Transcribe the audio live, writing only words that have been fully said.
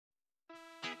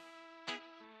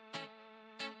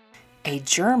A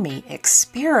Germy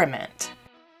Experiment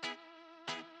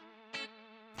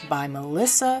by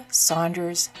Melissa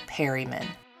Saunders Perryman.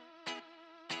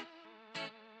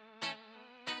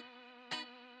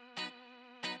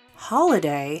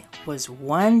 Holiday was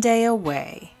one day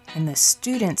away, and the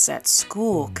students at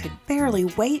school could barely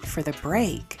wait for the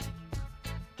break.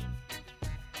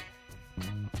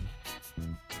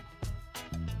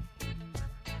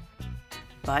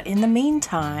 But in the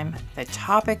meantime, the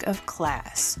topic of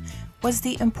class was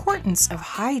the importance of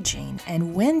hygiene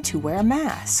and when to wear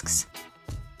masks.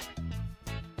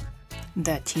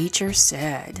 The teacher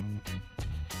said,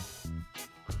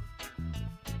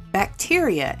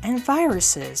 "Bacteria and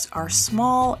viruses are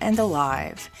small and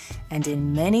alive, and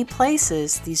in many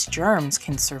places these germs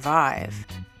can survive.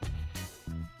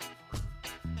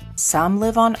 Some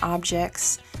live on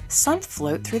objects, some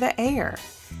float through the air.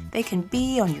 They can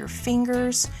be on your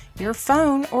fingers, your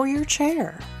phone, or your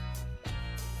chair.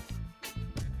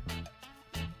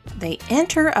 They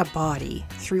enter a body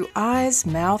through eyes,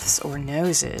 mouths, or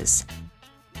noses.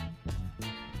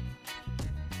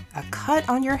 A cut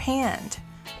on your hand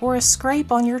or a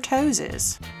scrape on your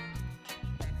toes.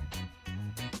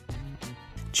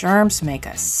 Germs make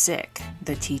us sick,"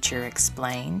 the teacher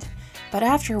explained, "but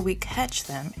after we catch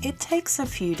them, it takes a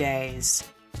few days.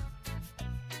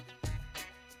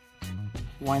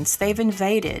 Once they've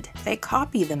invaded, they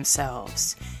copy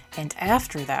themselves, and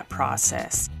after that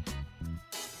process,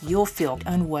 you'll feel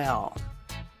unwell.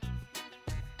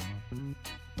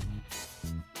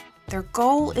 Their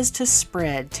goal is to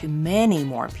spread to many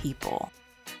more people.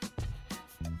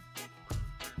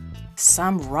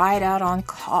 Some ride out on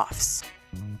coughs.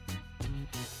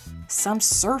 Some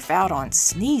surf out on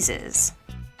sneezes."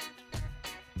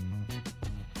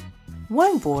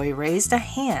 One boy raised a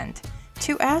hand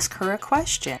to ask her a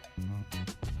question.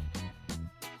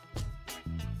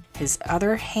 His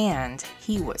other hand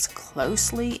he was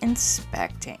closely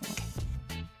inspecting.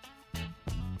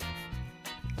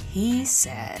 He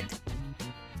said,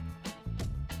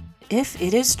 "If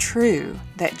it is true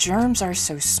that germs are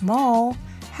so small,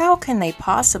 how can they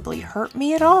possibly hurt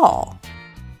me at all?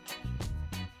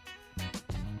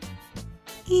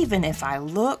 Even if I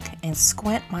look and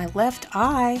squint my left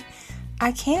eye,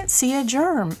 I can't see a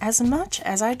germ as much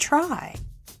as I try."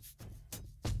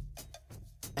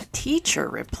 The teacher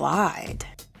replied,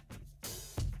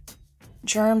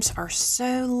 "Germs are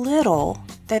so little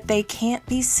that they can't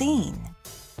be seen.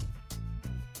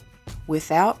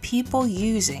 Without people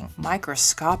using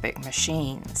microscopic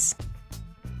machines."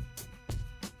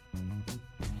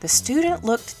 The student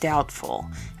looked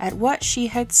doubtful at what she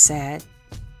had said,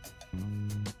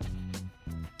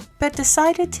 but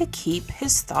decided to keep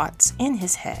his thoughts in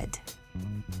his head.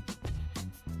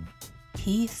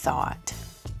 He thought,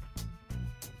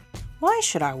 "Why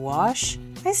should I wash?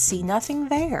 I see nothing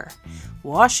there.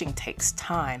 Washing takes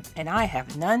time, and I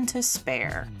have none to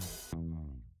spare."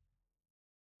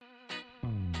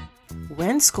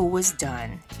 When school was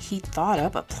done, he thought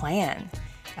up a plan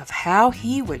of how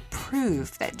he would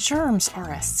prove that germs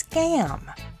are a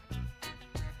scam.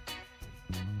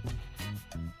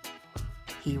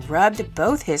 He rubbed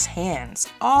both his hands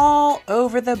all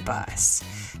over the bus,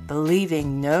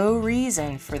 believing no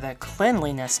reason for the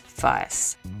cleanliness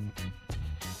fuss.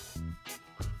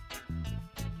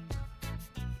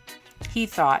 He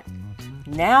thought,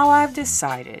 "Now I've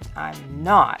decided I'm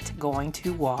not going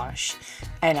to wash,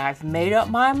 and I've made up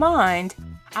my mind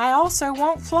I also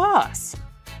won't floss."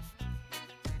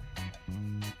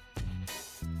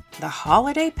 The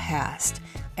holiday passed,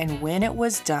 and when it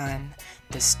was done,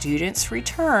 the students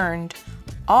returned,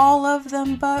 all of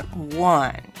them but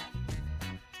one.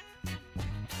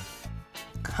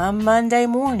 Come Monday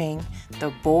morning, the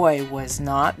boy was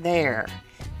not there.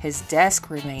 His desk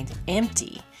remained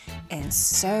empty, and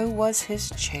so was his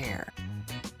chair.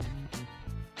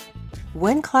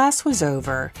 When class was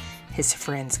over, his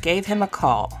friends gave him a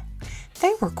call.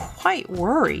 They were quite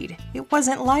worried. It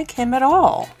wasn't like him at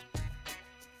all.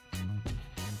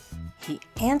 He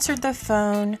answered the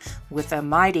phone with a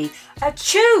mighty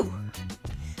 "Achoo!"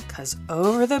 'cause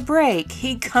over the break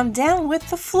he'd come down with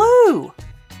the flu.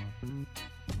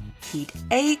 He'd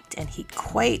ached and he'd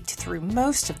quaked through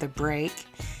most of the break.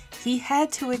 He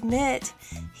had to admit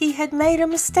he had made a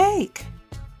mistake.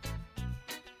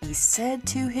 He said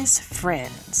to his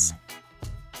friends,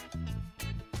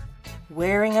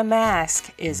 "Wearing a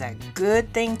mask is a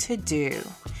good thing to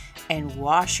do, and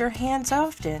wash your hands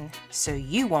often so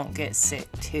you won't get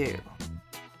sick too."